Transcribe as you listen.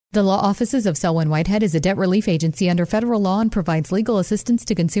The law offices of Selwyn Whitehead is a debt relief agency under federal law and provides legal assistance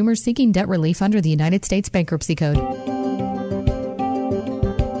to consumers seeking debt relief under the United States Bankruptcy Code.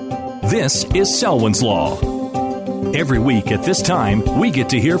 This is Selwyn's Law. Every week at this time, we get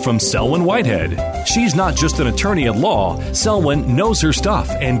to hear from Selwyn Whitehead. She's not just an attorney at law. Selwyn knows her stuff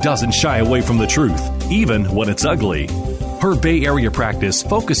and doesn't shy away from the truth, even when it's ugly. Her Bay Area practice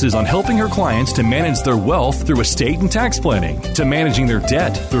focuses on helping her clients to manage their wealth through estate and tax planning, to managing their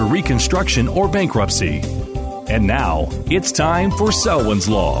debt through reconstruction or bankruptcy. And now, it's time for Selwyn's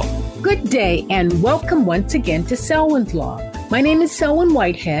Law. Good day, and welcome once again to Selwyn's Law. My name is Selwyn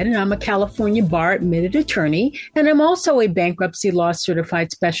Whitehead, and I'm a California bar admitted attorney, and I'm also a bankruptcy law certified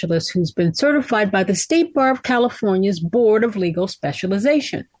specialist who's been certified by the State Bar of California's Board of Legal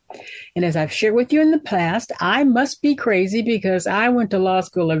Specialization. And as I've shared with you in the past, I must be crazy because I went to law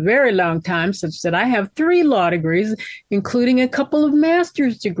school a very long time, such that I have 3 law degrees, including a couple of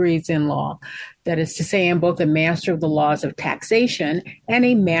master's degrees in law. That is to say, I'm both a master of the laws of taxation and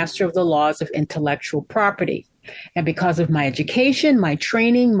a master of the laws of intellectual property. And because of my education, my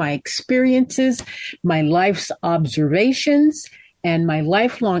training, my experiences, my life's observations, and my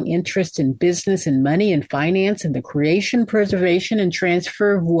lifelong interest in business and money and finance and the creation, preservation, and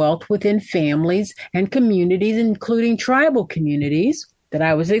transfer of wealth within families and communities, including tribal communities that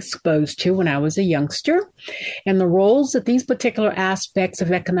I was exposed to when I was a youngster, and the roles that these particular aspects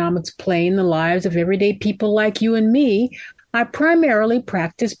of economics play in the lives of everyday people like you and me, I primarily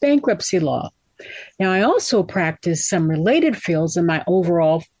practice bankruptcy law. Now, I also practice some related fields in my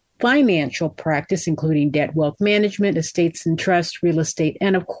overall financial practice, including debt, wealth management, estates and trusts, real estate,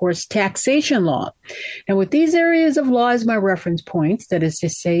 and of course, taxation law. And with these areas of law as my reference points, that is to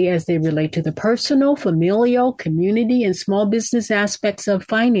say, as they relate to the personal, familial, community, and small business aspects of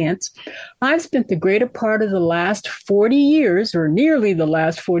finance, I've spent the greater part of the last 40 years, or nearly the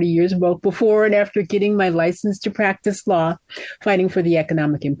last 40 years, both before and after getting my license to practice law, fighting for the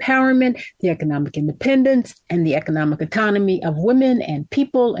economic empowerment, the economic independence, and the economic autonomy of women and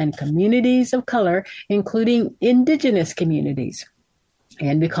people and communities of color, including indigenous communities.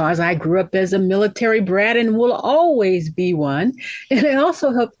 And because I grew up as a military brat and will always be one, and I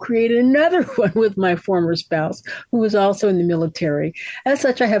also helped create another one with my former spouse, who was also in the military. As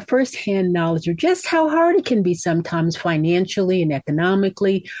such, I have firsthand knowledge of just how hard it can be sometimes financially and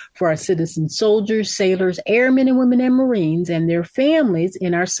economically for our citizen soldiers, sailors, airmen and women and Marines and their families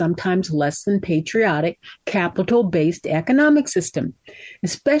in our sometimes less than patriotic, capital-based economic system,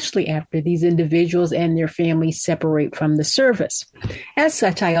 especially after these individuals and their families separate from the service. As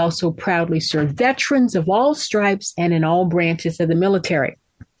such, I also proudly serve veterans of all stripes and in all branches of the military.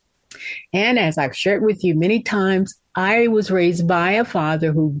 And as I've shared with you many times, I was raised by a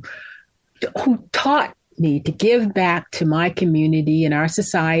father who taught me to give back to my community and our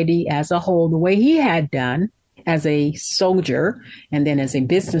society as a whole the way he had done as a soldier and then as a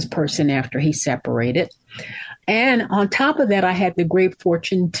business person after he separated. And on top of that, I had the great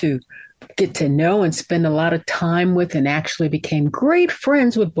fortune to get to know and spend a lot of time with and actually became great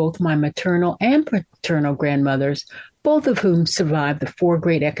friends with both my maternal and paternal grandmothers, both of whom survived the 4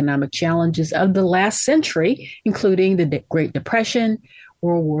 great economic challenges of the last century, including the Great Depression,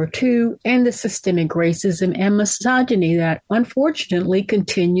 World War II, and the systemic racism and misogyny that unfortunately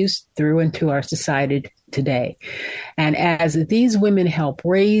continues through into our society today. And as these women helped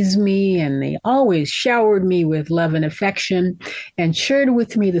raise me, and they always showered me with love and affection and shared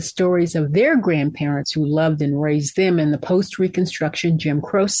with me the stories of their grandparents who loved and raised them in the post-Reconstruction Jim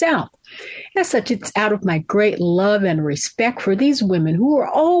Crow South. As such, it's out of my great love and respect for these women who are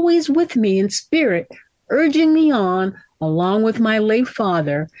always with me in spirit, urging me on, along with my late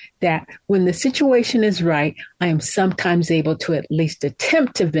father, that when the situation is right, I am sometimes able to at least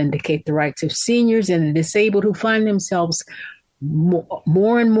attempt to vindicate the rights of seniors and the disabled who find themselves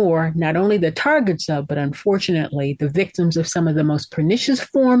more and more, not only the targets of, but unfortunately, the victims of some of the most pernicious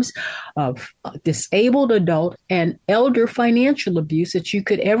forms of disabled adult and elder financial abuse that you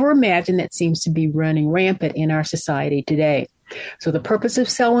could ever imagine that seems to be running rampant in our society today. So the purpose of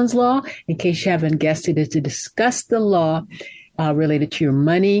Selwyn's Law, in case you haven't guessed it, is to discuss the law related to your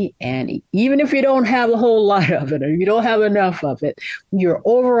money. And even if you don't have a whole lot of it, or you don't have enough of it, your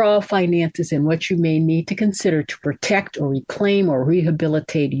overall finances and what you may need to consider to protect or reclaim or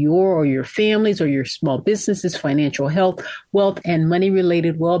rehabilitate your or your family's or your small businesses' financial health, wealth, and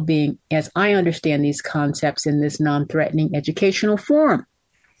money-related well-being, as I understand these concepts in this non-threatening educational forum.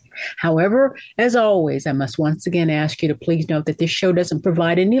 However, as always, I must once again ask you to please note that this show doesn't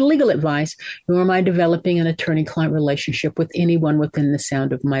provide any legal advice, nor am I developing an attorney-client relationship with anyone within the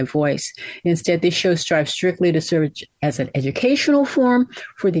sound of my voice. Instead, this show strives strictly to serve as an educational forum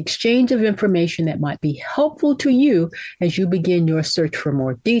for the exchange of information that might be helpful to you as you begin your search for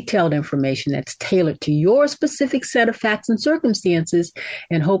more detailed information that's tailored to your specific set of facts and circumstances,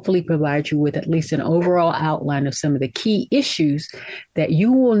 and hopefully provide you with at least an overall outline of some of the key issues that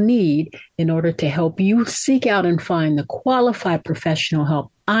you will need in order to help you seek out and find the qualified professional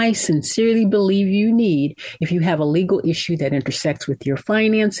help I sincerely believe you need if you have a legal issue that intersects with your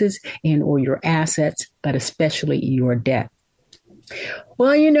finances and or your assets, but especially your debt.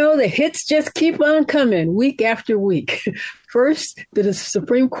 Well, the hits just keep on coming week after week. First, the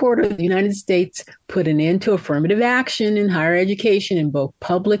Supreme Court of the United States put an end to affirmative action in higher education in both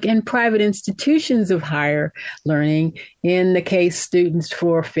public and private institutions of higher learning in the case Students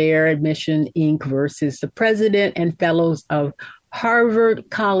for Fair Admission, Inc. versus the President and Fellows of Harvard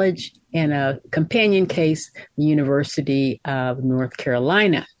College, and a companion case, the University of North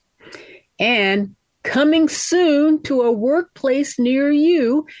Carolina. And coming soon to a workplace near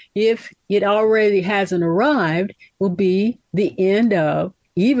you, if it already hasn't arrived, will be the end of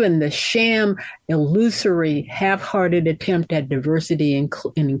even the sham, illusory, half-hearted attempt at diversity and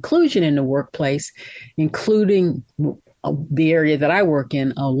inclusion in the workplace, including the area that I work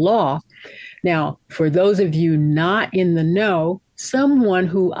in, law. Now, for those of you not in the know, someone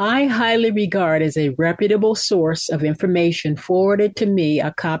who I highly regard as a reputable source of information forwarded to me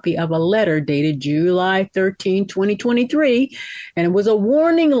a copy of a letter dated July 13, 2023, and it was a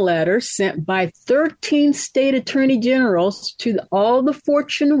warning letter sent by 13 state attorney generals to all the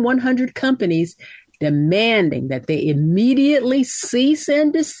Fortune 100 companies demanding that they immediately cease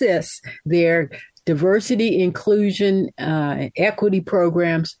and desist their diversity, inclusion, equity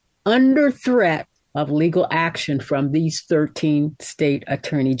programs under threat of legal action from these 13 state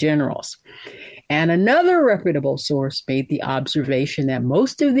attorney generals. And another reputable source made the observation that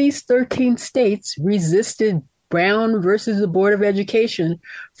most of these 13 states resisted Brown versus the Board of Education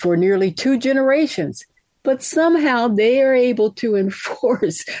for nearly 2 generations, but somehow they are able to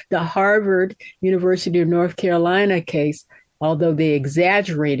enforce the Harvard University of North Carolina case, although they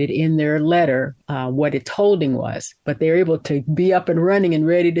exaggerated in their letter what its holding was. But they're able to be up and running and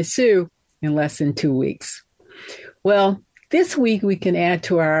ready to sue in less than 2 weeks. Well, this week we can add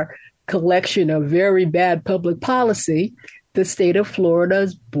to our collection of very bad public policy the state of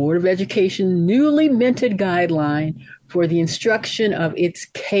Florida's Board of Education newly minted guideline for the instruction of its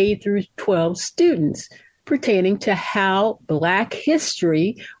K through 12 students pertaining to how Black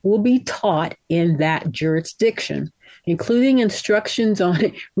history will be taught in that jurisdiction, including instructions on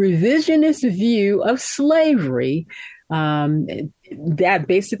a revisionist view of slavery that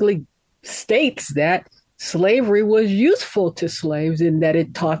basically states that slavery was useful to slaves and that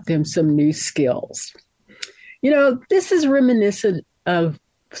it taught them some new skills. This is reminiscent of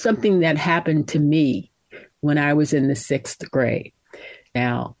something that happened to me when I was in the 6th grade.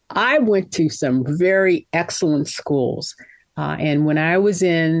 Now, I went to some very excellent schools. And when I was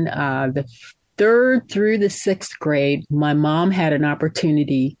in the 3rd through the 6th grade, my mom had an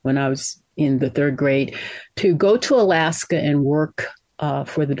opportunity when I was in the 3rd grade to go to Alaska and work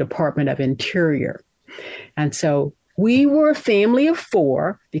for the Department of Interior. And so we were a family of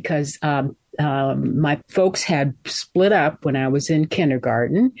 4 because my folks had split up when I was in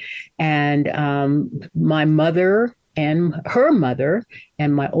kindergarten, and my mother and her mother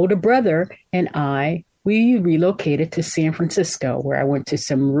and my older brother and we relocated to San Francisco, where I went to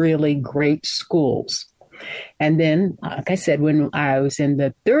some really great schools. And then, like I said, when I was in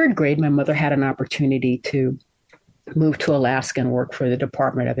the 3rd grade, my mother had an opportunity to move to Alaska and work for the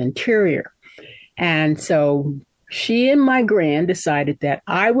Department of Interior. And so she and my gran decided that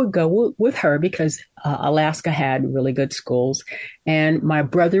I would go with her because Alaska had really good schools, and my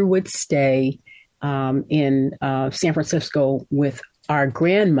brother would stay in San Francisco with our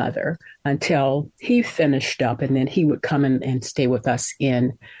grandmother until he finished up, and then he would come and stay with us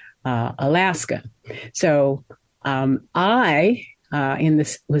in Alaska. So I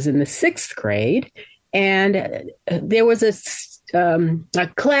was in the 6th grade, and there was a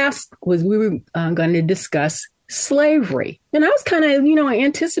class we were going to discuss slavery. And I was kind of,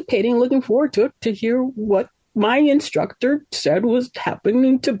 anticipating, looking forward to hear what my instructor said was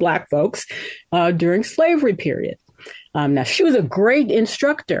happening to Black folks during slavery period. Now, she was a great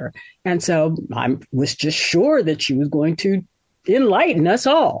instructor. And so I was just sure that she was going to enlighten us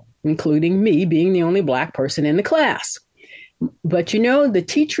all, including me being the only Black person in the class. But the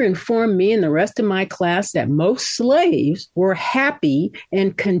teacher informed me and the rest of my class that most slaves were happy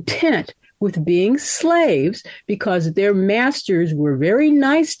and content with being slaves because their masters were very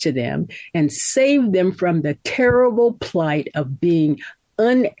nice to them and saved them from the terrible plight of being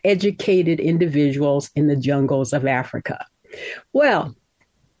uneducated individuals in the jungles of Africa. Well,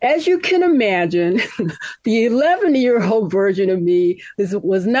 as you can imagine, the 11-year-old version of me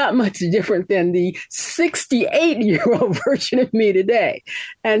was not much different than the 68-year-old version of me today.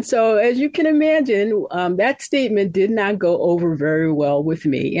 And so, as you can imagine, that statement did not go over very well with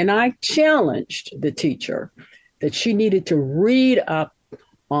me. And I challenged the teacher that she needed to read up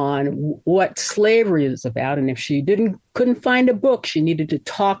on what slavery is about. And if she couldn't find a book, she needed to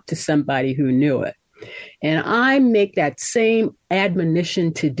talk to somebody who knew it. And I make that same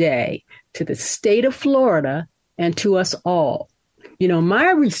admonition today to the state of Florida and to us all. My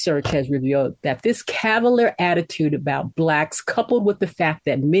research has revealed that this cavalier attitude about Blacks, coupled with the fact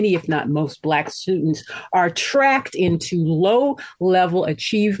that many, if not most, Black students are tracked into low-level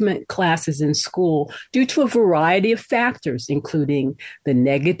achievement classes in school due to a variety of factors, including the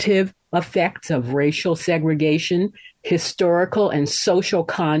negative effects of racial segregation, historical and social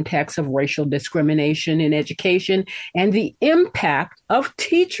context of racial discrimination in education, and the impact of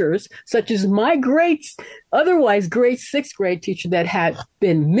teachers such as my otherwise great sixth grade teacher that had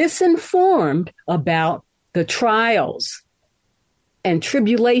been misinformed about the trials and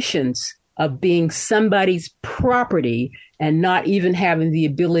tribulations of being somebody's property and not even having the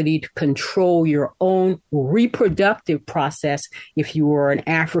ability to control your own reproductive process if you were an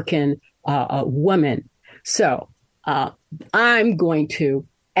African woman. So I'm going to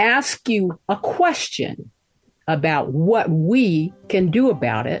ask you a question about what we can do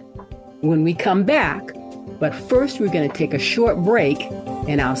about it when we come back. But first, we're going to take a short break,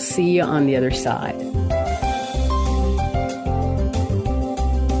 and I'll see you on the other side.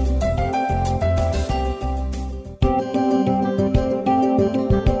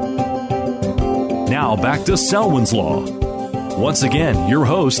 Now back to Selwyn's Law. Once again, your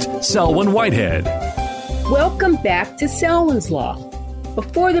host, Selwyn Whitehead. Welcome back to Selwyn's Law.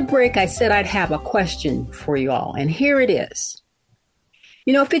 Before the break, I said I'd have a question for you all, and here it is.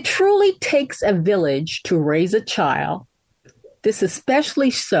 If it truly takes a village to raise a child, this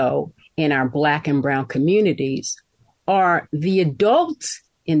especially so in our Black and Brown communities, are the adults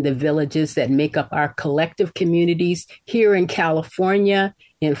in the villages that make up our collective communities here in California,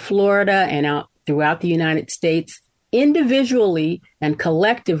 in Florida, and out throughout the United States, individually and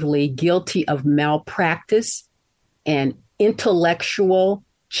collectively guilty of malpractice and intellectual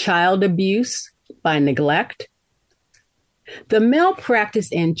child abuse by neglect. The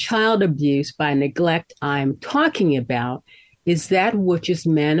malpractice and child abuse by neglect I'm talking about is that which is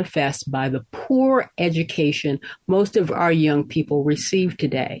manifest by the poor education most of our young people receive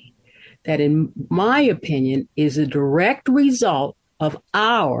today. That, in my opinion, is a direct result of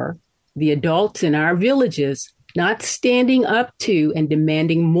the adults in our villages, not standing up to and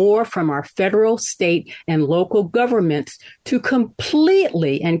demanding more from our federal, state, and local governments to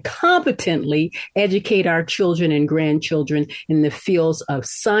completely and competently educate our children and grandchildren in the fields of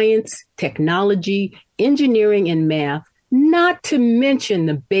science, technology, engineering, and math, not to mention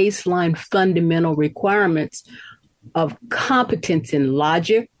the baseline fundamental requirements of competence in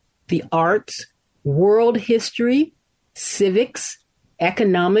logic, the arts, world history, civics,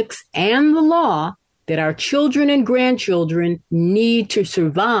 economics, and the law that our children and grandchildren need to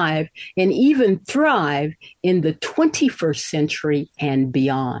survive and even thrive in the 21st century and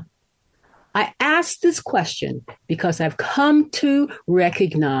beyond. I ask this question because I've come to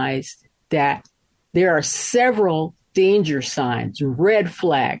recognize that there are several danger signs, red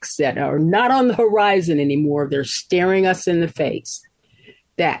flags that are not on the horizon anymore. They're staring us in the face.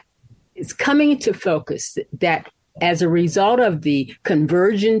 That is coming into focus, that as a result of the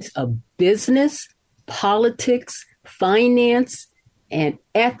convergence of business, politics, finance, and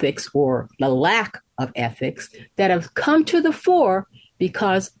ethics, or the lack of ethics, that have come to the fore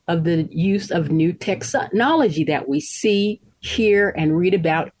because of the use of new technology that we see, hear, and read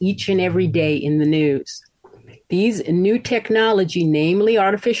about each and every day in the news. These new technology, namely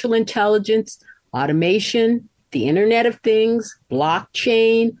artificial intelligence, automation, the Internet of Things,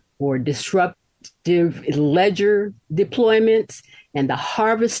 blockchain, or disruptive ledger deployments, and the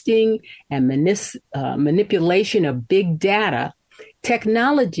harvesting and manipulation of big data,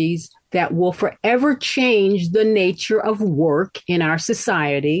 technologies that will forever change the nature of work in our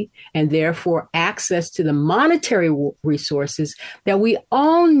society, and therefore access to the monetary resources that we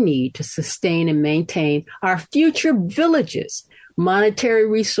all need to sustain and maintain our future villages, monetary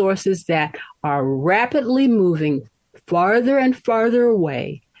resources that are rapidly moving farther and farther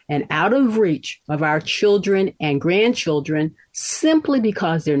away and out of reach of our children and grandchildren simply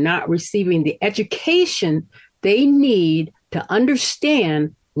because they're not receiving the education they need to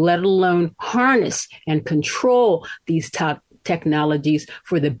understand, let alone harness and control these technologies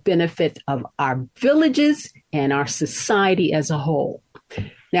for the benefit of our villages and our society as a whole.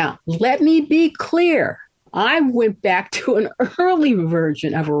 Now, let me be clear. I went back to an early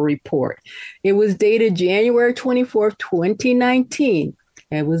version of a report. It was dated January 24th, 2019.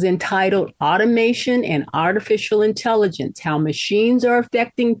 It was entitled Automation and Artificial Intelligence, How Machines Are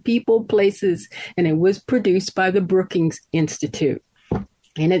Affecting People, Places, and it was produced by the Brookings Institute.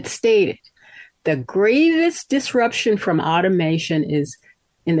 And it stated, the greatest disruption from automation is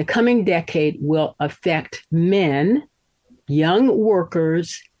in the coming decade will affect men, young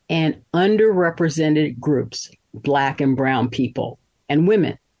workers, and underrepresented groups, Black and brown people, and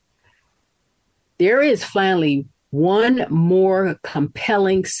women. There is finally one more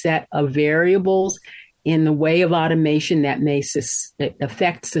compelling set of variables in the way of automation that may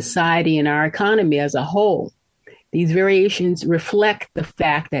affect society and our economy as a whole. These variations reflect the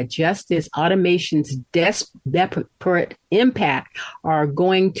fact that just as automation's desperate impact are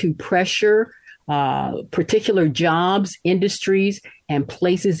going to pressure particular jobs, industries, and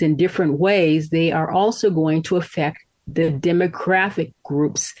places in different ways, they are also going to affect the demographic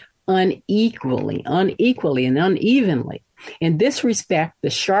groups unequally and unevenly. In this respect, the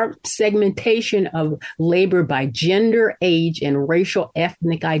sharp segmentation of labor by gender, age, and racial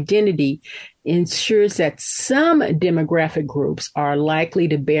ethnic identity ensures that some demographic groups are likely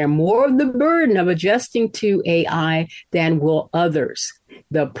to bear more of the burden of adjusting to AI than will others.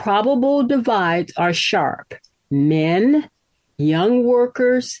 The probable divides are sharp. Men, young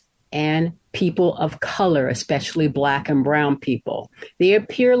workers, and people of color, especially Black and brown people. They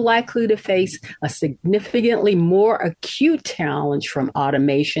appear likely to face a significantly more acute challenge from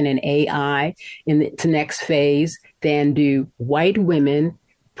automation and AI in the next phase than do white women,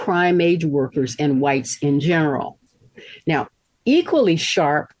 prime age workers, and whites in general. Now, equally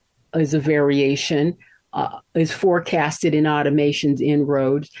sharp is a variation is forecasted in automation's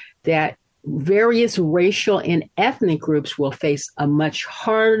inroads that various racial and ethnic groups will face a much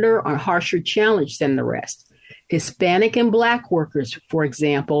harder or harsher challenge than the rest. Hispanic and Black workers, for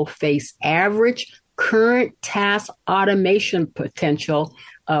example, face average current task automation potential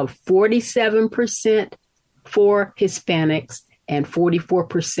of 47% for Hispanics and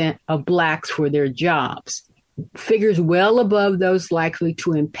 44% of Blacks for their jobs. Figures well above those likely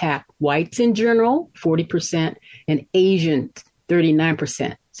to impact whites in general, 40%, and Asians,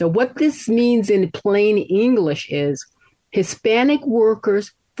 39%. So what this means in plain English is Hispanic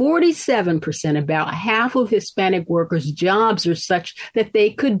workers, 47%, about half of Hispanic workers' jobs are such that they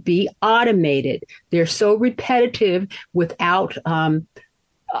could be automated. They're so repetitive without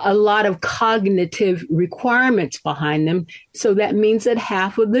a lot of cognitive requirements behind them. So that means that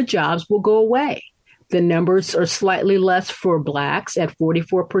half of the jobs will go away. The numbers are slightly less for Blacks at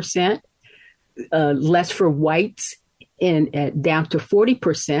 44%, less for whites, and down to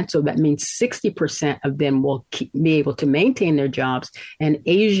 40%. So that means 60% of them will be able to maintain their jobs. And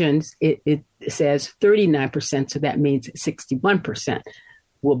Asians, it says 39%. So that means 61%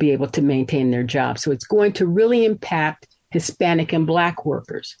 will be able to maintain their jobs. So it's going to really impact Hispanic and Black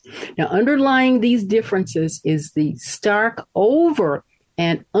workers. Now, underlying these differences is the stark over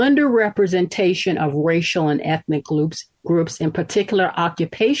and underrepresentation of racial and ethnic groups, in particular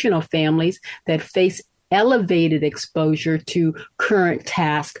occupational families that face elevated exposure to current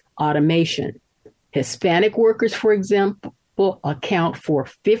task automation. Hispanic workers, for example, account for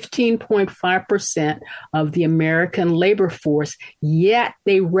 15.5% of the American labor force, yet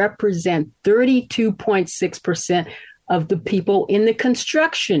they represent 32.6% of the people in the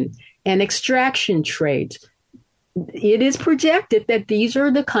construction and extraction trades. It is projected that these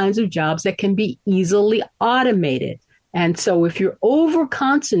are the kinds of jobs that can be easily automated. And so if you're over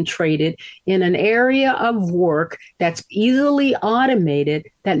concentrated in an area of work that's easily automated,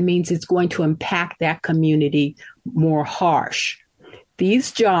 that means it's going to impact that community more harsh.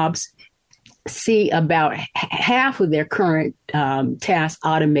 These jobs see about half of their current tasks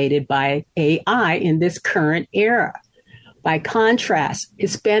automated by AI in this current era. By contrast,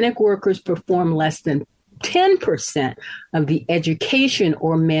 Hispanic workers perform less than 10% of the education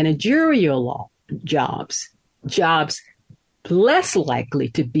or managerial jobs less likely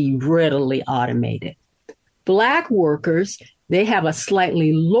to be readily automated. Black workers, they have a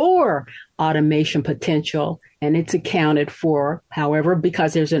slightly lower automation potential, and it's accounted for, however,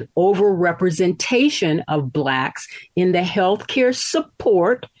 because there's an overrepresentation of Blacks in the healthcare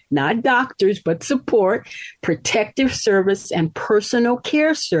support not doctors, but support, protective service, and personal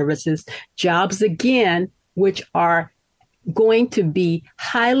care services, jobs, again, which are going to be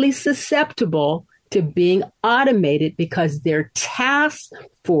highly susceptible to being automated because they're task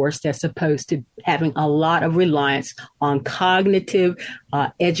forced as opposed to having a lot of reliance on cognitive,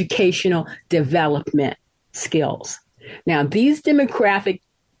 educational development skills. Now, these demographic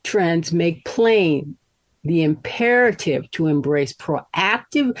trends make plain the imperative to embrace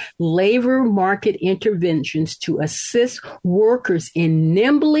proactive labor market interventions to assist workers in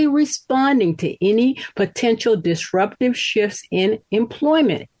nimbly responding to any potential disruptive shifts in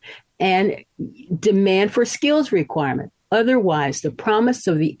employment and demand for skills requirement. Otherwise, the promise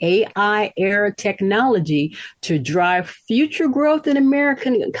of the AI era technology to drive future growth in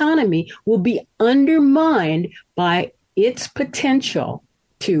American economy will be undermined by its potential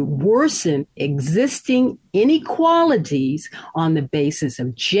to worsen existing inequalities on the basis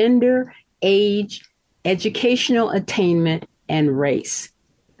of gender, age, educational attainment, and race.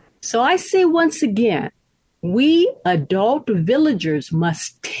 So I say once again, we adult villagers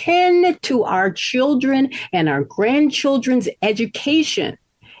must tend to our children and our grandchildren's education,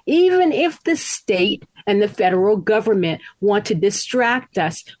 even if the state and the federal government want to distract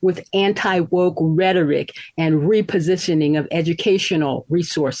us with anti-woke rhetoric and repositioning of educational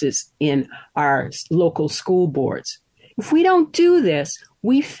resources in our local school boards. If we don't do this,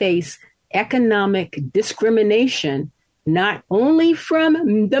 we face economic discrimination, not only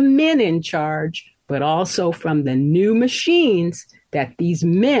from the men in charge, but also from the new machines that these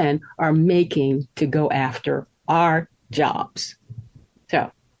men are making to go after our jobs. So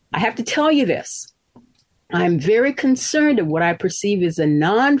I have to tell you this. I'm very concerned of what I perceive as a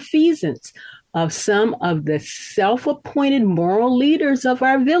nonfeasance of some of the self-appointed moral leaders of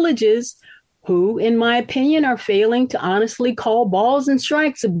our villages who, in my opinion, are failing to honestly call balls and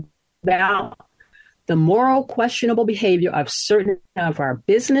strikes about the moral questionable behavior of certain of our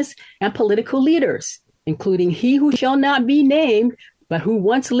business and political leaders, including he who shall not be named, but who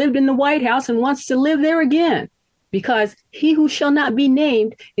once lived in the White House and wants to live there again. Because he who shall not be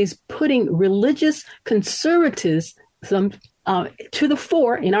named is putting religious conservatism to the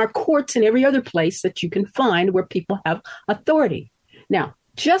fore in our courts and every other place that you can find where people have authority. Now,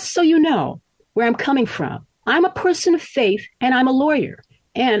 just so you know where I'm coming from, I'm a person of faith and I'm a lawyer.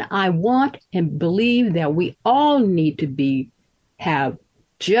 And I want and believe that we all need to have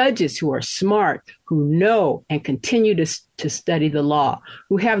judges who are smart, who know and continue to study the law,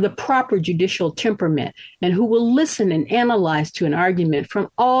 who have the proper judicial temperament, and who will listen and analyze to an argument from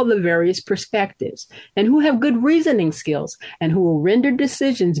all the various perspectives, and who have good reasoning skills, and who will render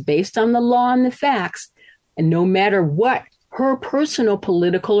decisions based on the law and the facts, and no matter what her personal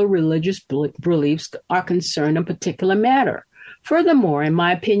political or religious beliefs are concerned in a particular matter. Furthermore, in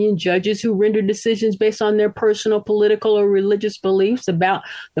my opinion, judges who render decisions based on their personal political or religious beliefs about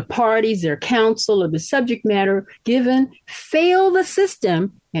the parties, their counsel, or the subject matter given fail the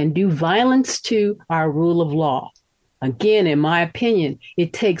system and do violence to our rule of law. Again, in my opinion,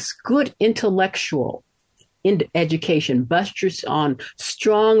 it takes good intellectual education, buttressed on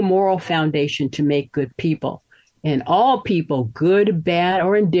strong moral foundation to make good people. And all people, good, bad,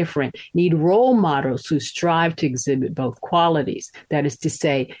 or indifferent, need role models who strive to exhibit both qualities. That is to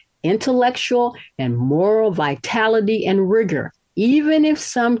say, intellectual and moral vitality and rigor, even if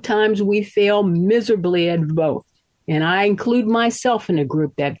sometimes we fail miserably at both. And I include myself in a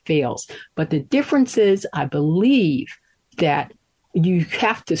group that fails. But the difference is, I believe that you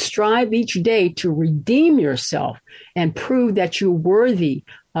have to strive each day to redeem yourself and prove that you're worthy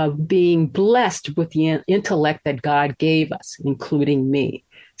of being blessed with the intellect that God gave us, including me.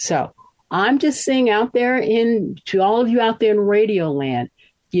 So I'm just saying out there to all of you out there in Radio Land,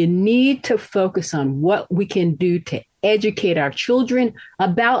 you need to focus on what we can do to educate our children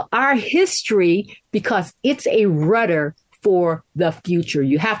about our history, because it's a rudder for the future.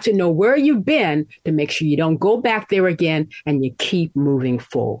 You have to know where you've been to make sure you don't go back there again and you keep moving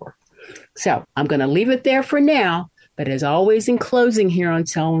forward. So I'm going to leave it there for now. But as always, in closing here on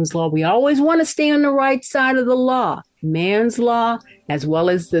Selwyn's Law, we always want to stay on the right side of the law, man's law, as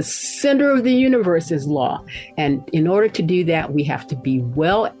well as the center of the universe's law. And in order to do that, we have to be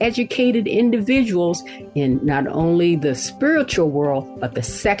well-educated individuals in not only the spiritual world, but the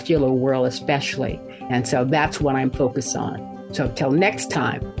secular world especially. And so that's what I'm focused on. So till next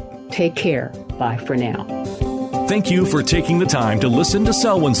time, take care. Bye for now. Thank you for taking the time to listen to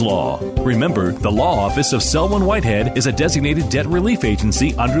Selwyn's Law. Remember, the Law Office of Selwyn Whitehead is a designated debt relief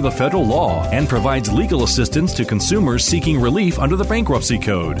agency under the federal law and provides legal assistance to consumers seeking relief under the Bankruptcy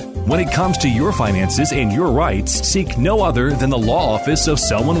Code. When it comes to your finances and your rights, seek no other than the Law Office of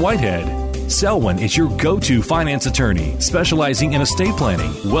Selwyn Whitehead. Selwyn is your go-to finance attorney, specializing in estate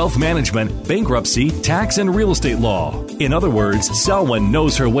planning, wealth management, bankruptcy, tax, and real estate law. In other words, Selwyn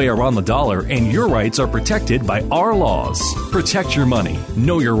knows her way around the dollar, and your rights are protected by our laws. Protect your money.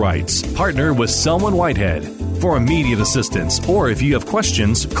 Know your rights. Partner with Selwyn Whitehead. For immediate assistance, or if you have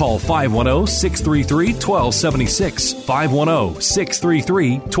questions, call 510-633-1276,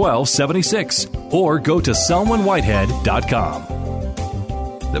 510-633-1276, or go to selwynwhitehead.com.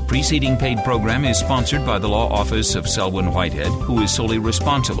 The preceding paid program is sponsored by the Law Office of Selwyn Whitehead, who is solely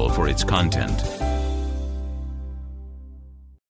responsible for its content.